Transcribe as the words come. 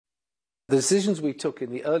The decisions we took in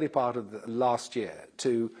the early part of the last year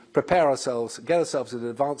to prepare ourselves, get ourselves in an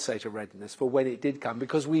advanced state of readiness for when it did come,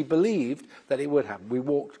 because we believed that it would happen. We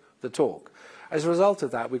walked the talk. As a result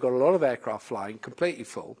of that, we've got a lot of aircraft flying completely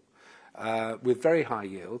full, with very high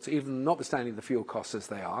yields, even notwithstanding the fuel costs as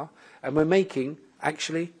they are, and we're making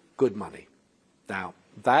actually good money. Now,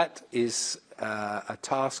 that is a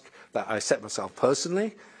task that I set myself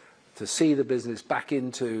personally, to see the business back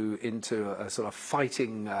into a sort of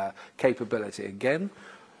fighting capability again.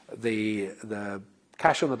 The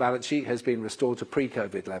cash on the balance sheet has been restored to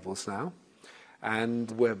pre-COVID levels now, and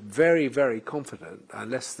we're very, very confident,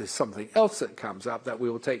 unless there's something else that comes up, that we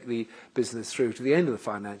will take the business through to the end of the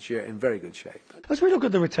financial year in very good shape. As we look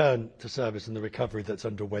at the return to service and the recovery that's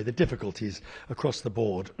underway, the difficulties across the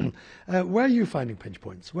board, where are you finding pinch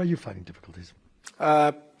points? Where are you finding difficulties?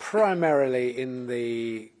 Primarily in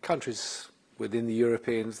the countries within the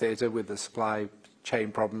European theatre, with the supply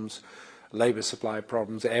chain problems, labour supply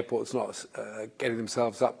problems, airports not getting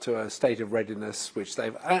themselves up to a state of readiness, which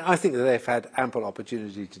I think that they've had ample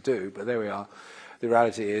opportunity to do, but there we are. The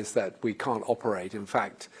reality is that we can't operate. In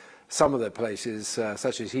fact, some of the places,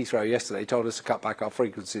 such as Heathrow yesterday, told us to cut back our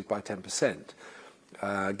frequencies by 10%,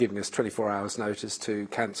 giving us 24 hours notice to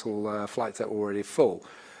cancel flights that were already full.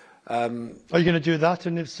 Are you going to do that,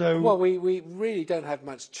 and if so? Well, we really don't have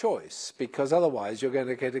much choice, because otherwise you're going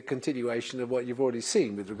to get a continuation of what you've already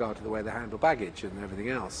seen with regard to the way they handle baggage and everything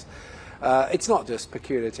else. It's not just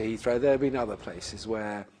peculiar to Heathrow. There have been other places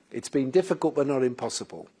where it's been difficult but not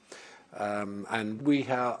impossible. And we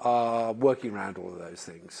are working around all of those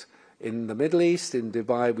things. In the Middle East, in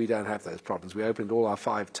Dubai, we don't have those problems. We opened all our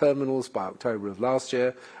 5 terminals by October of last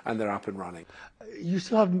year, and they're up and running. You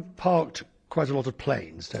still haven't parked quite a lot of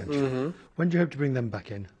planes, don't you? Mm-hmm. When do you hope to bring them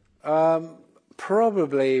back in?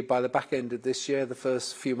 Probably by the back end of this year, the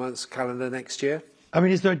first few months calendar next year. I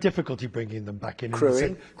mean, is there a difficulty bringing them back in?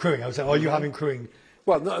 Crewing. Crewing, I was saying, are you having crewing?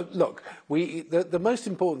 Well, no, look, the most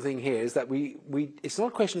important thing here is that it's not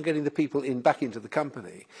a question of getting the people back into the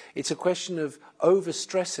company. It's a question of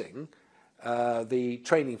overstressing the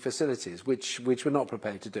training facilities, which we're not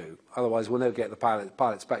prepared to do. Otherwise, we'll never get the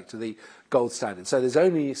pilots back to the gold standard. So there's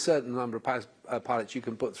only a certain number of pilots you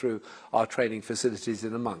can put through our training facilities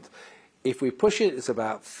in a month. If we push it, it's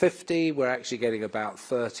about 50. We're actually getting about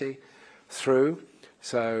 30 through,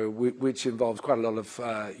 so which involves quite a lot of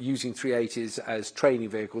using 380s as training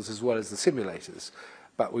vehicles as well as the simulators.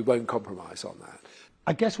 But we won't compromise on that.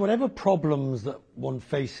 I guess whatever problems that one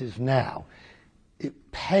faces now, it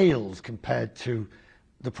pales compared to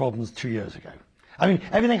the problems 2 years ago. I mean,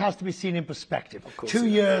 everything has to be seen in perspective. 2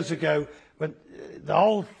 years ago, when the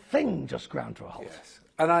whole thing just ground to a halt. Yes.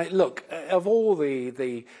 And look, of all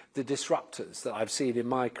the disruptors that I've seen in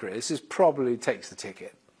my career, this probably takes the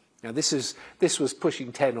ticket. Now, this was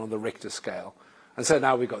pushing 10 on the Richter scale. And so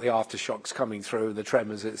now we've got the aftershocks coming through, the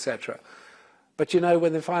tremors, etc. But, you know,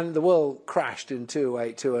 when the world crashed in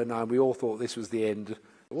 2008, 2009, we all thought this was the end.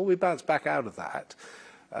 Well, we bounced back out of that,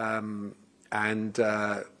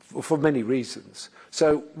 for many reasons.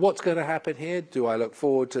 So what's going to happen here? Do I look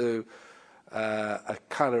forward to a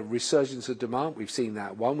kind of resurgence of demand? We've seen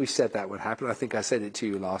that one. We said that would happen. I think I said it to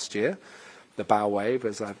you last year, the bow wave,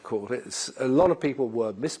 as I've called it. A lot of people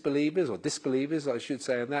were misbelievers, or disbelievers, I should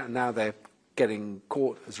say, on that, and now they're getting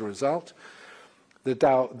caught as a result. The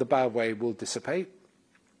bow wave will dissipate,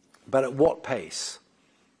 but at what pace?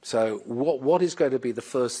 So what is going to be the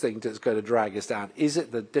first thing that's going to drag us down? Is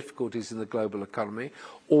it the difficulties in the global economy,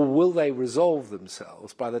 or will they resolve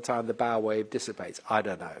themselves by the time the bow wave dissipates? I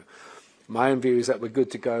don't know. My own view is that we're good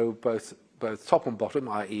to go both top and bottom,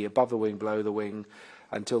 i.e. above the wing, below the wing,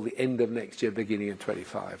 until the end of next year, beginning of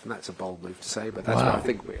 25. And that's a bold move to say, but that's what I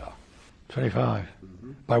think we are. 25?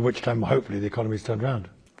 Mm-hmm. By which time, hopefully, the economy's turned around.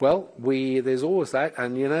 Well, there's always that,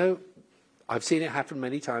 and, you know, I've seen it happen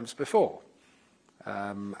many times before.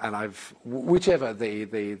 And whichever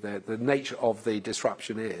the nature of the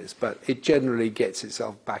disruption is, but it generally gets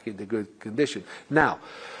itself back into good condition. Now,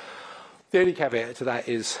 the only caveat to that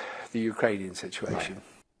is the Ukrainian situation. Right.